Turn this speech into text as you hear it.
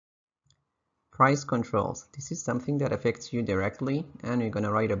Price controls. This is something that affects you directly, and you're going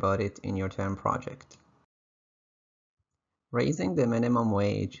to write about it in your term project. Raising the minimum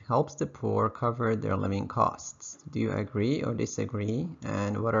wage helps the poor cover their living costs. Do you agree or disagree?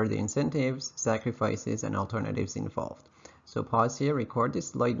 And what are the incentives, sacrifices, and alternatives involved? So pause here, record the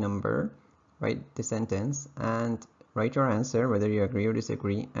slide number, write the sentence, and write your answer, whether you agree or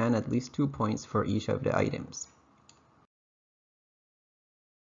disagree, and at least 2 points for each of the items.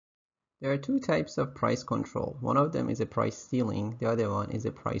 There are two types of price control. One of them is a price ceiling, the other one is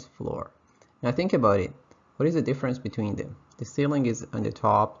a price floor. Now think about it. What is the difference between them? The ceiling is on the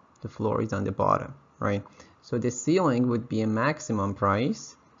top, the floor is on the bottom, right? So the ceiling would be a maximum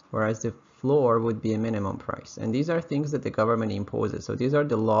price, whereas the floor would be a minimum price. And these are things that the government imposes. So these are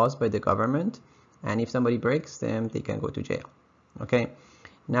the laws by the government, and if somebody breaks them, they can go to jail, okay?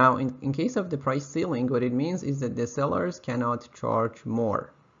 Now, in case of the price ceiling, what it means is that the sellers cannot charge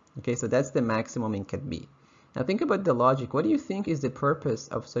more. Okay, so that's the maximum it can be. Now think about the logic. What do you think is the purpose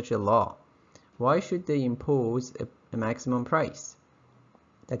of such a law? Why should they impose a maximum price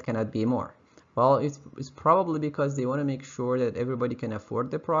that cannot be more? Well, it's probably because they want to make sure that everybody can afford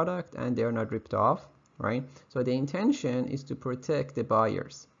the product and they're not ripped off, right? So the intention is to protect the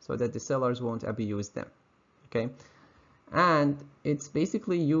buyers so that the sellers won't abuse them, okay? And it's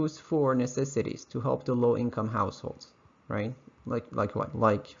basically used for necessities to help the low-income households, right? Like what?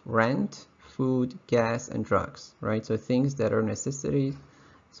 Like rent, food, gas, and drugs, right? So things that are necessities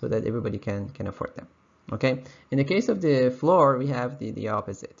so that everybody can afford them, okay? In the case of the floor, we have the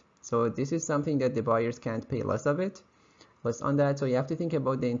opposite. So this is something that the buyers can't pay less of it, less on that. So you have to think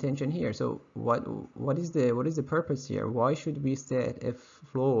about the intention here. So what is the purpose here? Why should we set a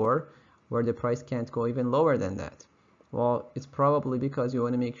floor where the price can't go even lower than that? Well, it's probably because you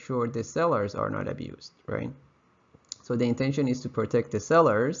want to make sure the sellers are not abused, right? So the intention is to protect the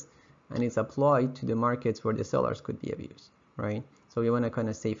sellers, and it's applied to the markets where the sellers could be abused, right? So we want to kind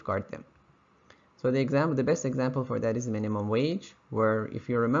of safeguard them. So the best example for that is minimum wage, where if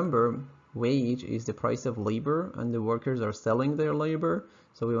you remember, wage is the price of labor, and the workers are selling their labor,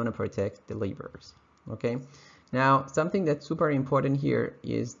 so we want to protect the laborers, okay? Now, something that's super important here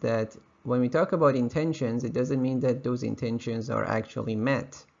is that when we talk about intentions, it doesn't mean that those intentions are actually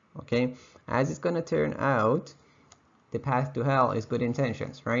met, okay? As it's going to turn out, the path to hell is good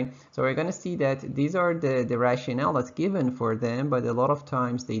intentions, right? So we're going to see that these are the rationale that's given for them, but a lot of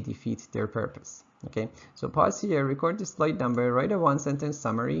times they defeat their purpose, okay? So pause here, record the slide number, write a one-sentence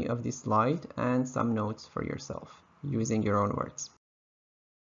summary of this slide, and some notes for yourself using your own words.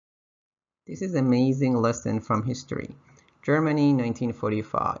 This is an amazing lesson from history. Germany,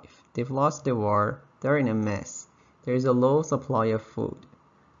 1945. They've lost the war. They're in a mess. There is a low supply of food.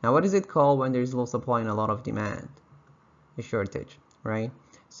 Now, what is it called when there's low supply and a lot of demand? A shortage, right?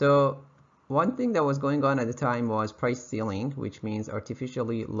 So one thing that was going on at the time was price ceiling, which means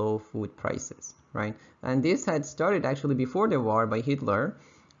artificially low food prices, right? And this had started actually before the war by Hitler,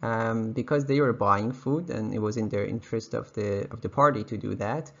 because they were buying food and it was in their interest of the party to do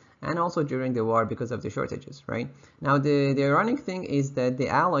that, and also during the war because of the shortages, right? Now the ironic thing is that the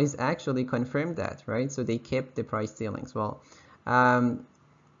Allies actually confirmed that, right? So they kept the price ceilings. Well,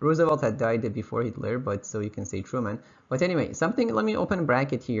 Roosevelt had died before Hitler, but so you can say Truman. But anyway, let me open a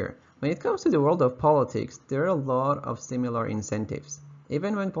bracket here. When it comes to the world of politics, there are a lot of similar incentives.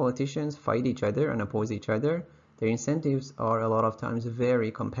 Even when politicians fight each other and oppose each other, their incentives are a lot of times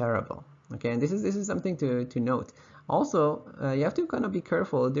very comparable. Okay, and this is something to note. Also, you have to kind of be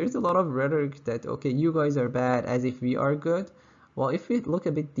careful. There's a lot of rhetoric that, okay, you guys are bad as if we are good. Well, if we look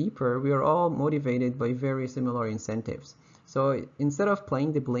a bit deeper, we are all motivated by very similar incentives. So instead of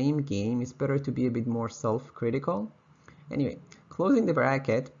playing the blame game, it's better to be a bit more self-critical. Anyway, closing the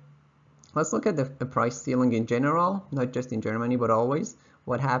bracket, let's look at the price ceiling in general, not just in Germany, but always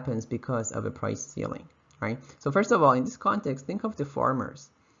what happens because of a price ceiling, right? So first of all, in this context, think of the farmers.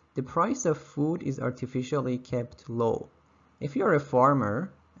 The price of food is artificially kept low. If you're a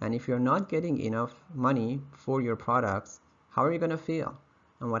farmer and if you're not getting enough money for your products, how are you going to feel?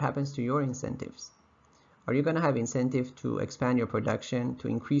 And what happens to your incentives? Are you going to have incentive to expand your production, to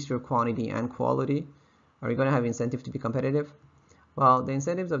increase your quantity and quality? Are you going to have incentive to be competitive? Well, the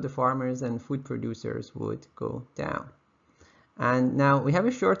incentives of the farmers and food producers would go down. And now we have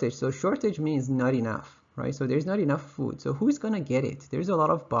a shortage. So shortage means not enough, right? So there's not enough food. So who is going to get it? There's a lot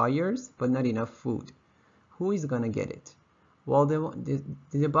of buyers, but not enough food. Who is going to get it? Well,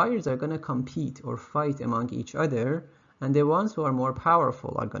 the buyers are going to compete or fight among each other, and the ones who are more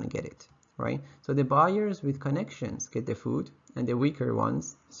powerful are going to get it, right? So the buyers with connections get the food, and the weaker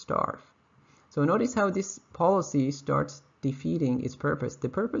ones starve. So notice how this policy starts defeating its purpose. The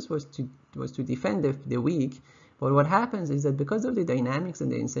purpose was to defend the weak, but what happens is that because of the dynamics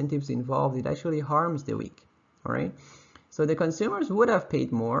and the incentives involved, it actually harms the weak. All right. So the consumers would have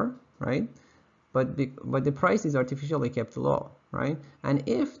paid more, right? But the price is artificially kept low, right? And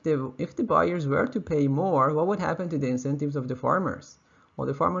if the buyers were to pay more, what would happen to the incentives of the farmers? Well,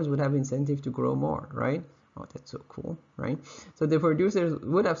 the farmers would have incentive to grow more, right? Oh, that's so cool, right? So the producers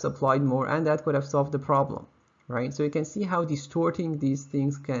would have supplied more, and that could have solved the problem, right? So you can see how distorting these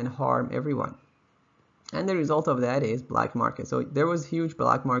things can harm everyone. And the result of that is black market. So there was huge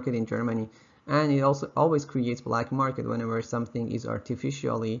black market in Germany, and it also always creates black market whenever something is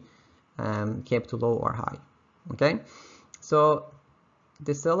artificially kept low or high. Okay, so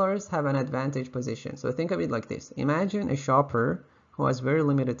the sellers have an advantage position. So think of it like this. Imagine a shopper who has very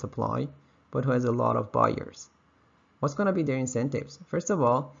limited supply but who has a lot of buyers. What's going to be their incentives? First of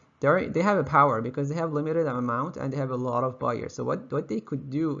all, they have a power because they have limited amount and they have a lot of buyers. So what they could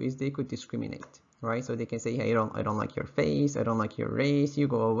do is they could discriminate, right? So they can say, hey, I don't like your face, I don't like your race, you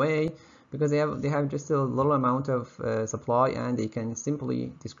go away, because they have just a little amount of supply, and they can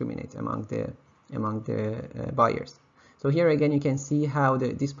simply discriminate among the buyers. So here again, you can see how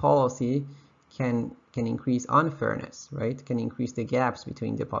this policy can increase unfairness, right? Can increase the gaps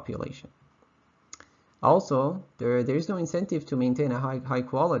between the population. Also, there is no incentive to maintain a high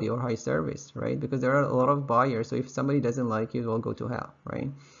quality or high service, right? Because there are a lot of buyers. So if somebody doesn't like you, it will go to hell,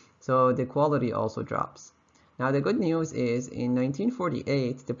 right? So the quality also drops. Now the good news is in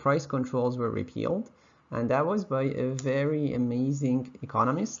 1948, the price controls were repealed, and that was by a very amazing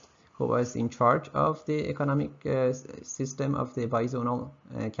economist who was in charge of the economic system of the Bizonal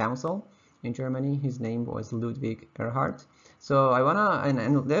Council in Germany. His name was Ludwig Erhard. So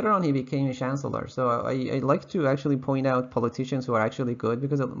and later on he became a chancellor. So I like to actually point out politicians who are actually good,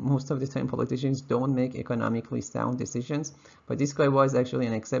 because most of the time politicians don't make economically sound decisions. But this guy was actually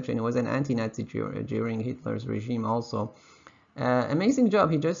an exception. He was an anti-Nazi during Hitler's regime also. Amazing job.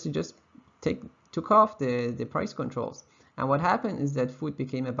 He just took off the price controls. And what happened is that food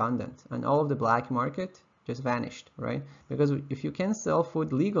became abundant, and all of the black market just vanished, right? Because if you can sell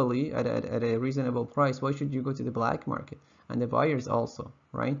food legally at a reasonable price, why should you go to the black market? And the buyers also,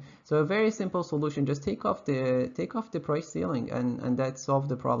 right? So a very simple solution: just take off the price ceiling, and that solved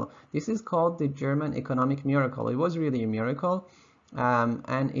the problem. This is called the German economic miracle. It was really a miracle,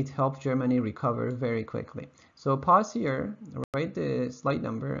 and it helped Germany recover very quickly. So pause here, write the slide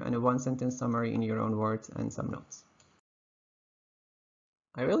number and a one-sentence summary in your own words and some notes.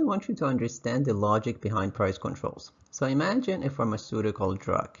 I really want you to understand the logic behind price controls. So imagine a pharmaceutical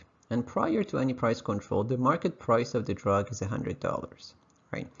drug, and prior to any price control, the market price of the drug is $100,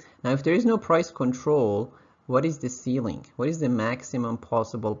 right? Now, if there is no price control, what is the ceiling? What is the maximum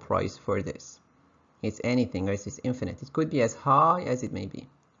possible price for this? It's anything, or it's infinite. It could be as high as it may be,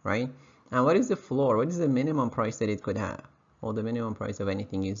 right? And what is the floor? What is the minimum price that it could have? Well, the minimum price of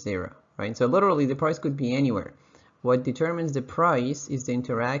anything is 0, right? So literally, the price could be anywhere. What determines the price is the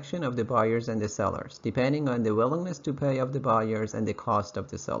interaction of the buyers and the sellers, depending on the willingness to pay of the buyers and the cost of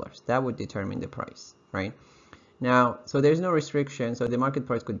the sellers. That would determine the price, right? Now, so there's no restriction, so the market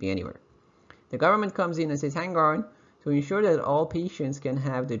price could be anywhere. The government comes in and says, hang on, to ensure that all patients can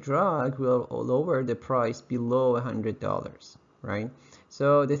have the drug, we'll lower the price below $100, right?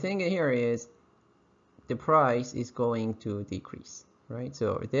 So the thing here is the price is going to decrease. Right,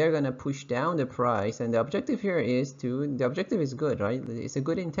 so they're gonna push down the price, and the objective here is the objective is good, right? It's a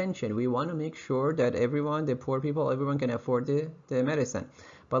good intention. We want to make sure that everyone, the poor people, everyone can afford the medicine.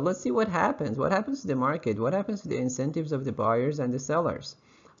 But let's see what happens. What happens to the market? What happens to the incentives of the buyers and the sellers?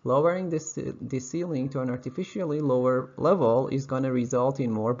 Lowering the ceiling to an artificially lower level is going to result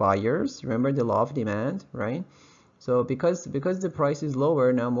in more buyers. Remember the law of demand, right? So because the price is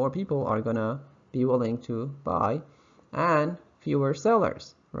lower, now more people are gonna be willing to buy, and fewer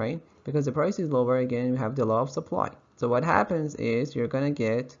sellers, right? Because the price is lower, again, you have the law of supply. So what happens is you're going to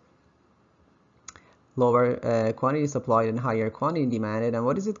get lower quantity supplied and higher quantity demanded. And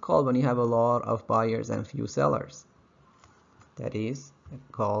what is it called when you have a lot of buyers and few sellers? That is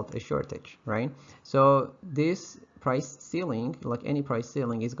called a shortage, right? So this price ceiling, like any price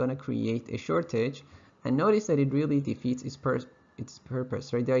ceiling, is going to create a shortage. And notice that it really defeats its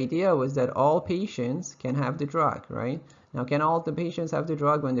purpose, right? The idea was that all patients can have the drug, right? Now, can all the patients have the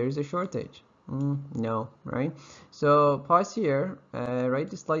drug when there is a shortage? No, right? So pause here, write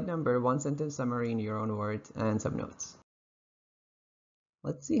the slide number, one-sentence summary in your own words, and some notes.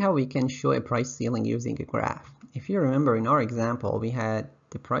 Let's see how we can show a price ceiling using a graph. If you remember, in our example, we had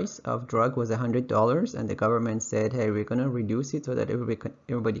the price of drug was $100 and the government said, hey, we're going to reduce it so that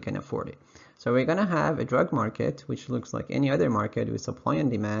everybody can afford it. So we're going to have a drug market which looks like any other market with supply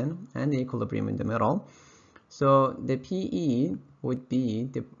and demand and the equilibrium in the middle. So the PE would be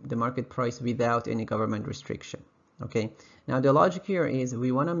the market price without any government restriction. Okay, now the logic here is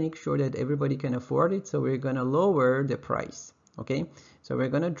we want to make sure that everybody can afford it, so we're going to lower the price. Okay, so we're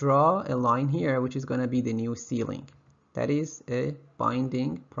going to draw a line here which is going to be the new ceiling. That is a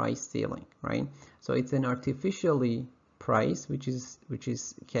binding price ceiling, right? So it's an artificially price which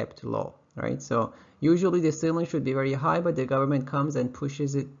is kept low, right? So usually the ceiling should be very high, but the government comes and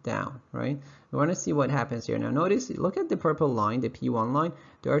pushes it down, right? We want to see what happens here. Now notice, look at the purple line, the P1 line.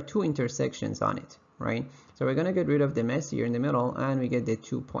 There are two intersections on it, right? So we're going to get rid of the mess here in the middle and we get the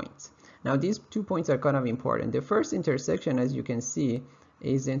 2 points. Now these 2 points are kind of important. The first intersection, as you can see,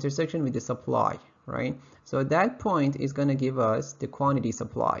 is the intersection with the supply, right? So that point is going to give us the quantity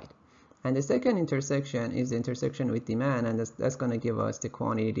supplied. And the second intersection is the intersection with demand, and that's going to give us the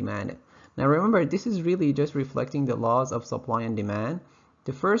quantity demanded. Now remember, this is really just reflecting the laws of supply and demand.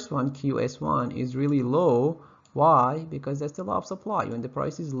 The first one, QS1, is really low. Why? Because that's the law of supply. When the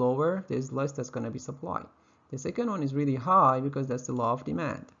price is lower, there's less that's going to be supplied. The second one is really high because that's the law of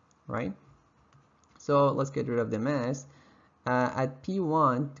demand, right? So let's get rid of the mess. At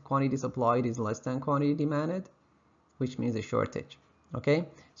P1, quantity supplied is less than quantity demanded, which means a shortage. Okay,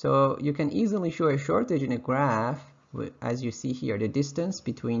 so you can easily show a shortage in a graph, as you see here, the distance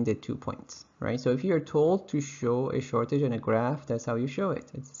between the 2 points, right? So if you're told to show a shortage in a graph, that's how you show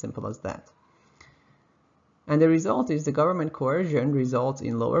it. It's as simple as that. And the result is the government coercion results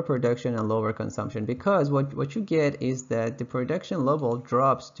in lower production and lower consumption, because what you get is that the production level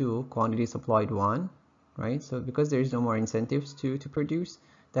drops to quantity supplied 1, right? So because there is no more incentives to produce,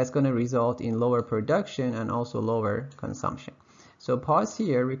 that's going to result in lower production and also lower consumption. So pause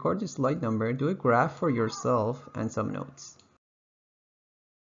here, record the slide number, do a graph for yourself and some notes.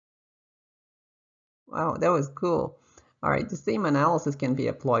 Wow, that was cool. All right, the same analysis can be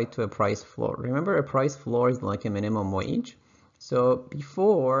applied to a price floor. Remember, a price floor is like a minimum wage. So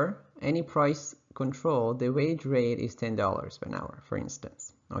before any price control, the wage rate is $10 per hour, for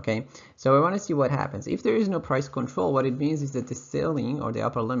instance. Okay, so we want to see what happens. If there is no price control, what it means is that the ceiling or the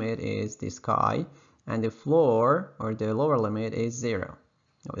upper limit is the sky, and the floor or the lower limit is 0.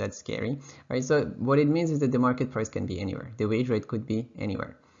 Oh, that's scary. All right, so what it means is that the market price can be anywhere. The wage rate could be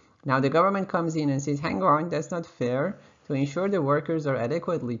anywhere. Now the government comes in and says, hang on, that's not fair. To ensure the workers are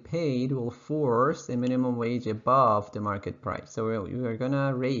adequately paid, we'll force a minimum wage above the market price. So we're going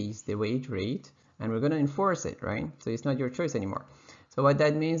to raise the wage rate and we're going to enforce it, right? So it's not your choice anymore. So what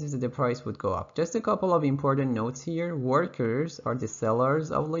that means is that the price would go up. Just a couple of important notes here. Workers are the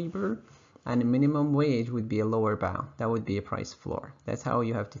sellers of labor, and the minimum wage would be a lower bound. That would be a price floor. That's how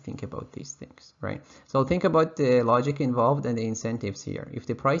you have to think about these things, right? So think about the logic involved and the incentives here. If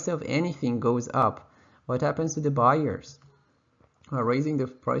the price of anything goes up, what happens to the buyers? Well, raising the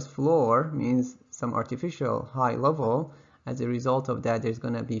price floor means some artificial high level. As a result of that, there's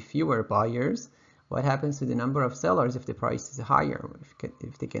going to be fewer buyers. What happens to the number of sellers if the price is higher?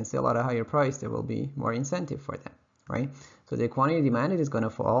 If they can sell at a higher price, there will be more incentive for them, right? So the quantity demanded is going to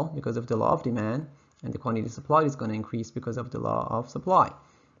fall because of the law of demand, and the quantity supplied is going to increase because of the law of supply.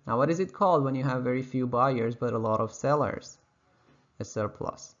 Now, what is it called when you have very few buyers but a lot of sellers? A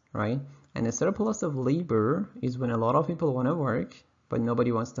surplus, right? And a surplus of labor is when a lot of people want to work, but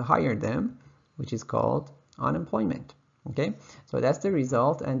nobody wants to hire them, which is called unemployment. Okay, so that's the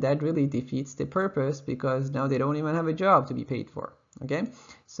result, and that really defeats the purpose because now they don't even have a job to be paid for. Okay,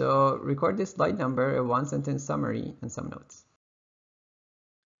 so record this slide number, a one-sentence summary, and some notes.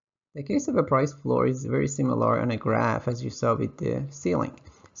 The case of a price floor is very similar on a graph as you saw with the ceiling.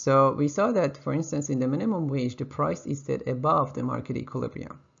 So we saw that, for instance, in the minimum wage, the price is set above the market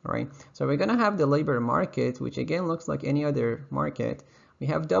equilibrium. All right, so we're going to have the labor market, which again looks like any other market. We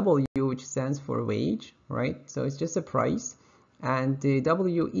have W, which stands for wage, right? So it's just a price, and the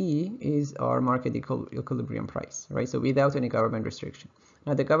WE is our market equilibrium price, right? So without any government restriction.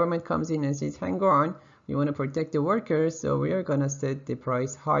 Now the government comes in and says, hang on, we want to protect the workers, so we are going to set the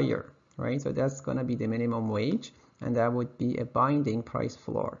price higher, right? So that's going to be the minimum wage, and that would be a binding price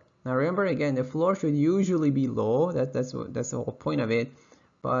floor. Now remember, again, the floor should usually be low. That's the whole point of it.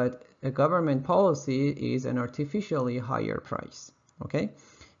 But a government policy is an artificially higher price. Okay,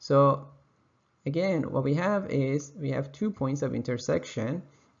 so again, what we have is we have 2 points of intersection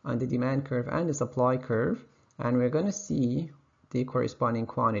on the demand curve and the supply curve, and we're going to see the corresponding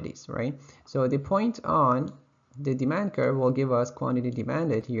quantities, right? So the point on the demand curve will give us quantity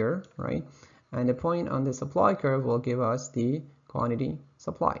demanded here, right? And the point on the supply curve will give us the quantity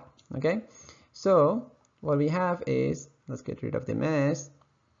supplied. Okay, so what we have is, let's get rid of the mess.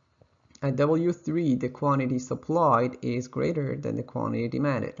 At W3, the quantity supplied is greater than the quantity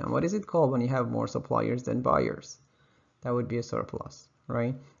demanded. And what is it called when you have more suppliers than buyers? That would be a surplus,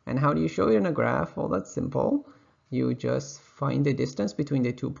 right? And how do you show it in a graph? Well, that's simple. You just find the distance between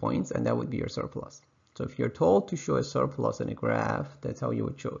the 2 points, and that would be your surplus. So if you're told to show a surplus in a graph, that's how you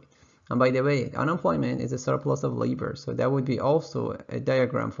would show it. And by the way, unemployment is a surplus of labor, so that would be also a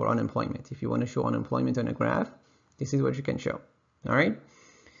diagram for unemployment. If you want to show unemployment on a graph, this is what you can show. All right.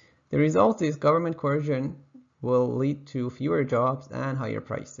 The result is government coercion will lead to fewer jobs and higher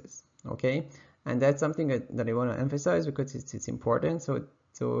prices. Okay, and that's something that I want to emphasize because it's important.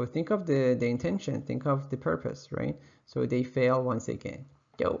 So think of the intention, think of the purpose, right? So they fail once again.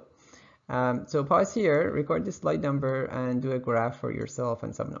 Go. So pause here, record the slide number, and do a graph for yourself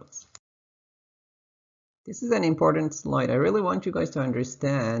and some notes. This is an important slide. I really want you guys to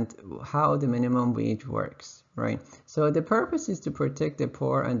understand how the minimum wage works, right? So the purpose is to protect the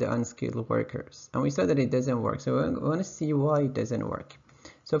poor and the unskilled workers. And we said that it doesn't work. So we want to see why it doesn't work.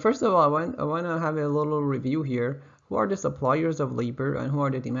 So first of all, I want to have a little review here. Who are the suppliers of labor and who are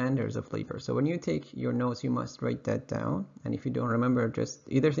the demanders of labor? So when you take your notes, you must write that down. And if you don't remember, just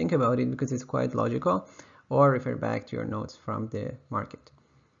either think about it because it's quite logical, or refer back to your notes from the market.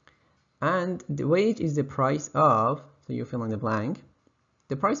 And the wage is the price of, so you fill in the blank.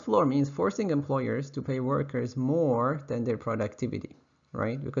 The price floor means forcing employers to pay workers more than their productivity,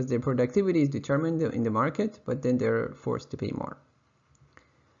 right? Because their productivity is determined in the market, but then they're forced to pay more.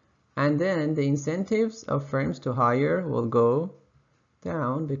 And then the incentives of firms to hire will go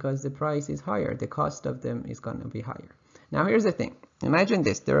down because the price is higher. The cost of them is going to be higher. Now here's the thing. Imagine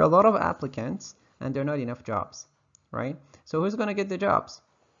this. There are a lot of applicants and there are not enough jobs, right? So who's going to get the jobs?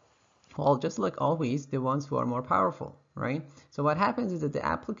 Well, just like always, the ones who are more powerful, right? So what happens is that the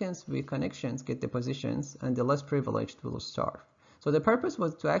applicants with connections get the positions and the less privileged will starve. So the purpose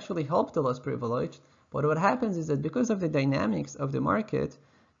was to actually help the less privileged, but what happens is that because of the dynamics of the market,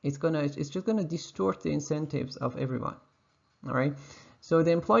 it's just gonna distort the incentives of everyone, all right? So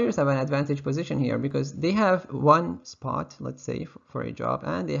the employers have an advantage position here because they have one spot, let's say, for a job,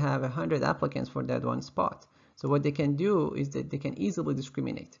 and they have 100 applicants for that one spot. So what they can do is that they can easily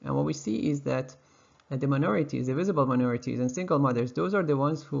discriminate. And what we see is that the minorities, the visible minorities and single mothers, those are the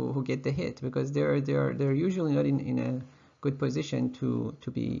ones who get the hit because they're usually not in a good position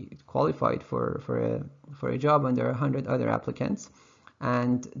to be qualified for a job when there are 100 other applicants.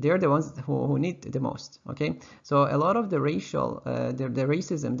 And they're the ones who need the most, okay? So a lot of the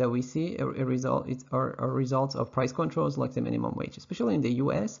racism that we see are results of price controls like the minimum wage, especially in the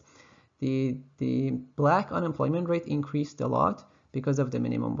US. The black unemployment rate increased a lot because of the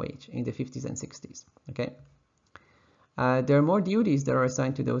minimum wage in the 50s and 60s, okay? There are more duties that are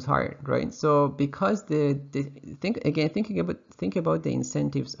assigned to those hired, right? So because think about the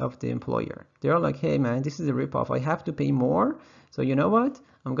incentives of the employer. They're like, hey man, this is a ripoff. I have to pay more. So you know what?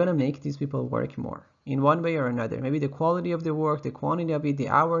 I'm gonna make these people work more in one way or another. Maybe the quality of the work, the quantity of it, the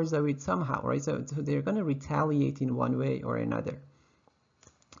hours of it somehow, right? So they're gonna retaliate in one way or another.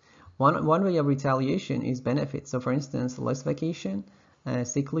 One way of retaliation is benefits. So for instance, less vacation,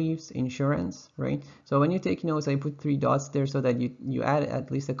 sick leaves, insurance, right? So when you take notes, I put 3 dots there so that you add at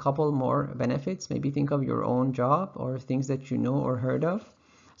least a couple more benefits. Maybe think of your own job or things that you know or heard of.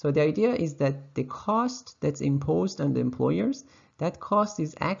 So the idea is that the cost that's imposed on the employers, that cost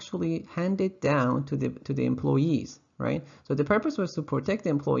is actually handed down to the employees, right? So the purpose was to protect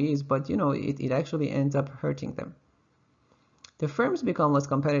the employees, but you know it actually ends up hurting them. The firms become less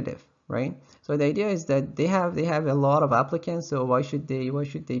competitive, right? So the idea is that they have a lot of applicants, so why should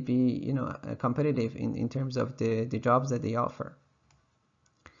they be competitive in terms of the jobs that they offer?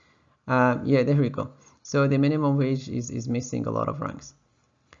 Yeah, there we go. So the minimum wage is missing a lot of ranks.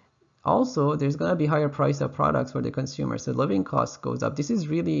 Also, there's going to be higher price of products for the consumer, so living costs goes up. This is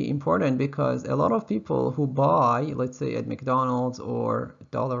really important because a lot of people who buy, let's say at McDonald's or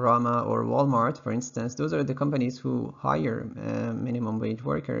Dollarama or Walmart, for instance, those are the companies who hire minimum wage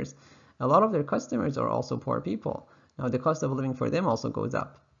workers. A lot of their customers are also poor people. Now the cost of living for them also goes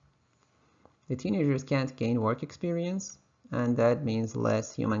up. The teenagers can't gain work experience, and that means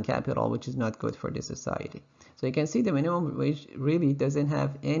less human capital, which is not good for the society. So you can see the minimum wage really doesn't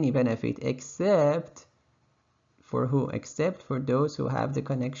have any benefit except for who? Except for those who have the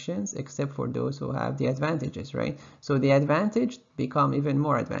connections, except for those who have the advantages, right? So the advantage become even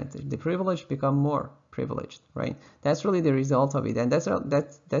more advantage. The privileged become more privileged, right? That's really the result of it, and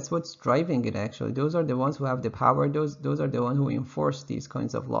that's what's driving it actually. Those are the ones who have the power. Those are the ones who enforce these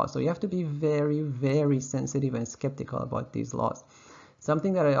kinds of laws. So you have to be very, very sensitive and skeptical about these laws.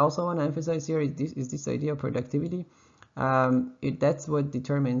 Something that I also want to emphasize here is this idea of productivity. That's what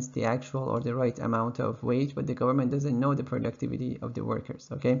determines the actual or the right amount of wage, but the government doesn't know the productivity of the workers,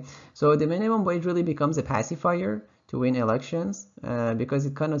 okay? So the minimum wage really becomes a pacifier to win elections because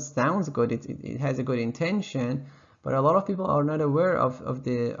it kind of sounds good, it has a good intention, but a lot of people are not aware of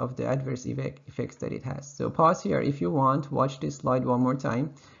the adverse effects that it has. So pause here if you want, watch this slide one more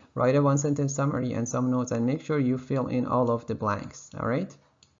time, write a one-sentence summary and some notes, and make sure you fill in all of the blanks, all right?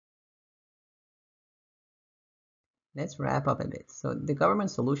 Let's wrap up a bit. So the government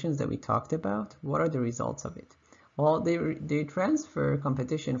solutions that we talked about, what are the results of it? Well, they transfer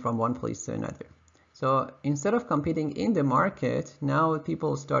competition from one place to another. So instead of competing in the market, now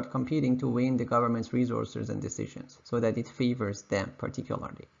people start competing to win the government's resources and decisions so that it favors them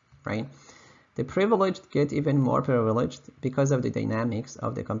particularly, right? The privileged get even more privileged because of the dynamics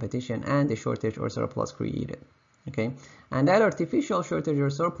of the competition and the shortage or surplus created. Okay, and that artificial shortage or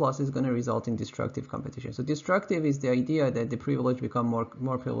surplus is going to result in destructive competition. So destructive is the idea that the privileged become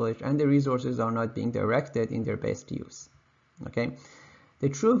more privileged and the resources are not being directed in their best use. Okay, the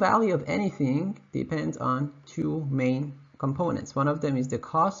true value of anything depends on two main components. One of them is the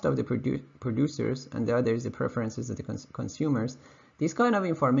cost of the producers, and the other is the preferences of the consumers. This kind of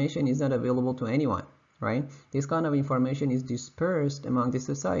information is not available to anyone, right? This kind of information is dispersed among the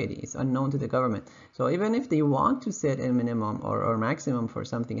society. It's unknown to the government. So even if they want to set a minimum or maximum for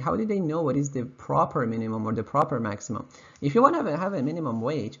something, how do they know what is the proper minimum or the proper maximum? If you want to have a minimum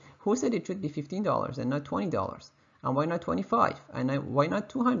wage, who said it should be $15 and not $20? And why not $25? And why not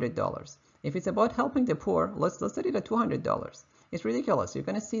 $200? If it's about helping the poor, let's set it at $200. It's ridiculous. You're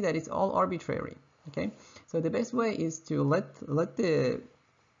going to see that it's all arbitrary. Okay, so the best way is to let the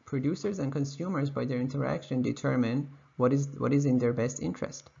producers and consumers, by their interaction, determine what is in their best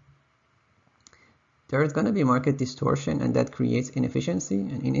interest. There is going to be market distortion, and that creates inefficiency,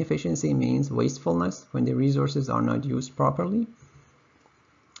 and inefficiency means wastefulness when the resources are not used properly.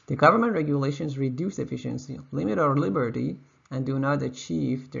 The government regulations reduce efficiency, limit our liberty, and do not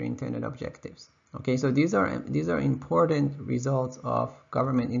achieve their intended objectives. Okay, so these are important results of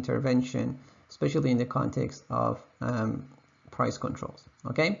government intervention, especially in the context of price controls.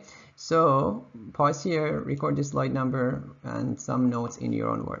 Okay, so pause here, record the slide number and some notes in your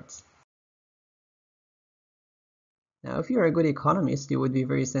own words. Now, if you're a good economist, you would be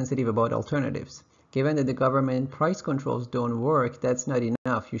very sensitive about alternatives. Given that the government price controls don't work, that's not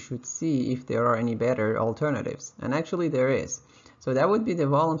enough. You should see if there are any better alternatives. And actually there is. So that would be the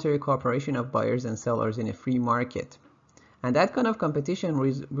voluntary cooperation of buyers and sellers in a free market. And that kind of competition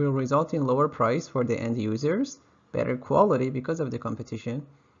will result in lower price for the end users, better quality because of the competition,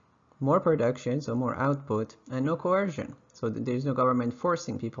 more production, so more output, and no coercion. So there's no government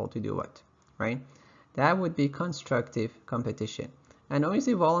forcing people to do what, right? That would be constructive competition. And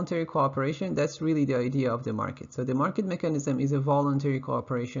obviously voluntary cooperation, that's really the idea of the market. So the market mechanism is a voluntary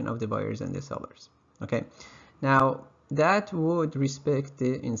cooperation of the buyers and the sellers. Okay, now that would respect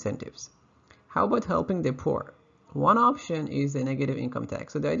the incentives. How about helping the poor? One option is a negative income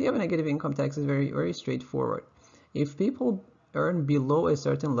tax. So the idea of a negative income tax is very, very straightforward. If people earn below a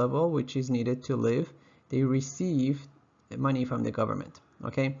certain level, which is needed to live, they receive money from the government.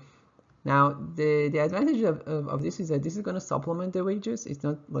 Okay. Now, the advantage of this is that this is going to supplement the wages. It's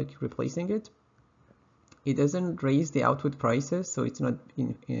not like replacing it. It doesn't raise the output prices, so it's not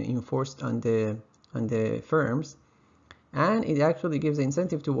enforced on the firms. And it actually gives the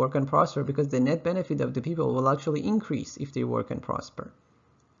incentive to work and prosper because the net benefit of the people will actually increase if they work and prosper.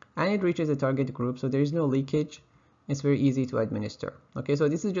 And it reaches a target group, so there is no leakage. It's very easy to administer. Okay, so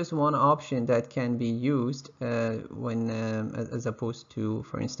this is just one option that can be used as opposed to,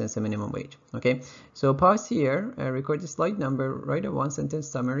 for instance, a minimum wage. Okay, so pause here, record the slide number, write a one-sentence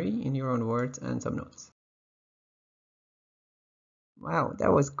summary in your own words and some notes. Wow,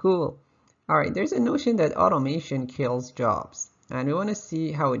 that was cool. All right, there's a notion that automation kills jobs, and we want to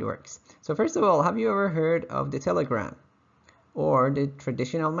see how it works. So first of all, have you ever heard of the telegram or the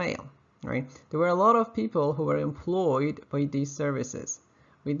traditional mail? Right? There were a lot of people who were employed by these services.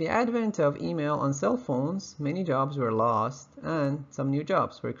 With the advent of email on cell phones, many jobs were lost and some new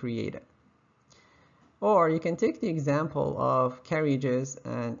jobs were created. Or you can take the example of carriages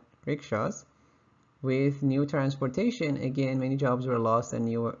and rickshaws. With new transportation, again, many jobs were lost and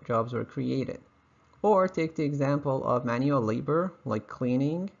new jobs were created. Or take the example of manual labor, like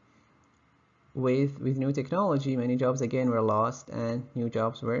cleaning. With new technology, many jobs again were lost and new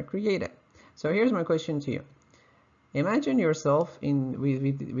jobs were created. So here's my question to you. Imagine yourself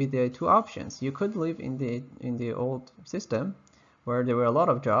with the two options. You could live in the old system where there were a lot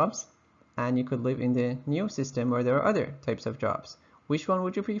of jobs, and you could live in the new system where there are other types of jobs. Which one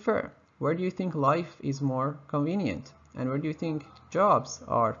would you prefer? Where do you think life is more convenient? And where do you think jobs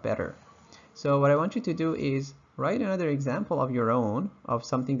are better? So what I want you to do is write another example of your own of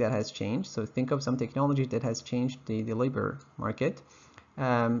something that has changed. So think of some technology that has changed the labor market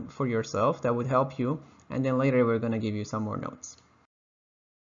for yourself that would help you. And then later we're going to give you some more notes.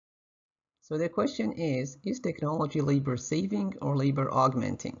 So the question is technology labor saving or labor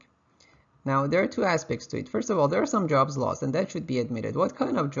augmenting? Now, there are two aspects to it. First of all, there are some jobs lost, and that should be admitted. What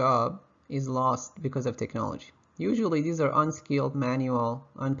kind of job is lost because of technology? Usually, these are unskilled, manual,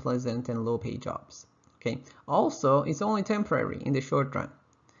 unpleasant, and low-paid jobs. Okay. Also, it's only temporary in the short run,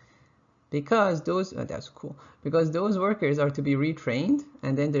 because those because those workers are to be retrained,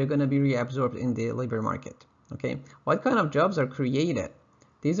 and then they're going to be reabsorbed in the labor market. Okay. What kind of jobs are created?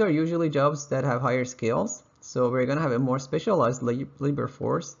 These are usually jobs that have higher skills, so we're going to have a more specialized labor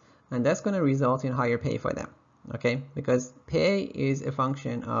force, and that's going to result in higher pay for them. Okay, because pay is a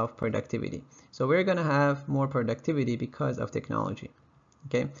function of productivity, so we're going to have more productivity because of technology.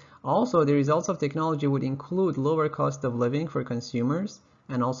 Okay, also the results of technology would include lower cost of living for consumers,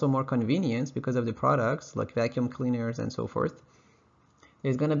 and also more convenience because of the products like vacuum cleaners and so forth.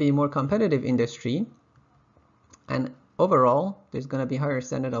 There's going to be more competitive industry, and overall there's going to be higher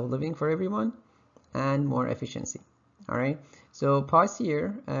standard of living for everyone and more efficiency. All right, so pause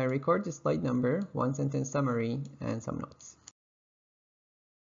here, record the slide number, one sentence summary, and some notes.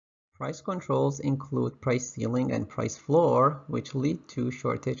 Price controls include price ceiling and price floor, which lead to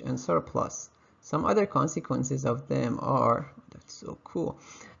shortage and surplus. Some other consequences of them are, that's so cool.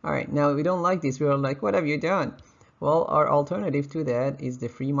 All right, now we don't like this. We are like, what have you done? Well, our alternative to that is the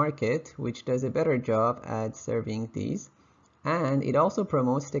free market, which does a better job at serving these. And it also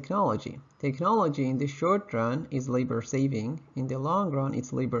promotes technology. Technology in the short run is labor saving. In the long run,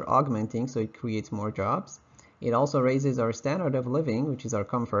 it's labor augmenting, so it creates more jobs. It also raises our standard of living, which is our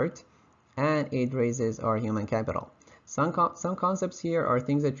comfort, and it raises our human capital. Some concepts here are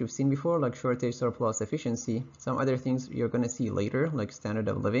things that you've seen before, like shortage, surplus, efficiency. Some other things you're going to see later, like standard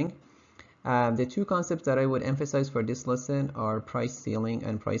of living. The two concepts that I would emphasize for this lesson are price ceiling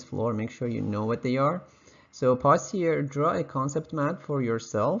and price floor. Make sure you know what they are. So pause here, draw a concept map for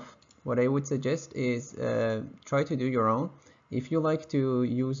yourself. What I would suggest is try to do your own. If you like to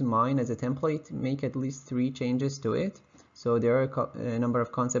use mine as a template, make at least 3 changes to it. So there are a number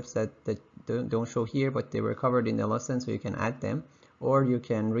of concepts that don't show here, but they were covered in the lesson, so you can add them, or you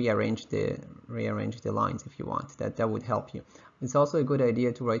can rearrange the lines if you want. That would help you. It's also a good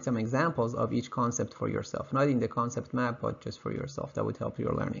idea to write some examples of each concept for yourself, not in the concept map, but just for yourself. That would help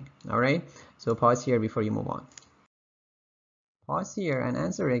your learning. All right, so pause here before you move on. Pause here and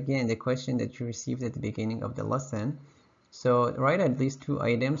answer again the question that you received at the beginning of the lesson. So write at least 2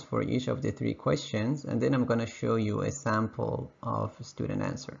 items for each of the 3 questions, and then I'm going to show you a sample of student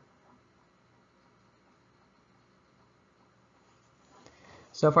answer.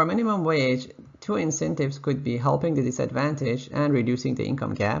 So for minimum wage, 2 incentives could be helping the disadvantaged and reducing the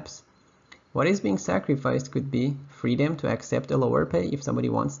income gaps. What is being sacrificed could be freedom to accept a lower pay if somebody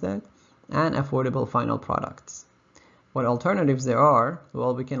wants that, and affordable final products. What alternatives there are?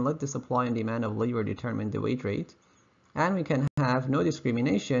 Well, we can let the supply and demand of labor determine the wage rate, and we can have no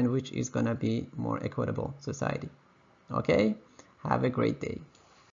discrimination, which is going to be more equitable society. Okay, have a great day.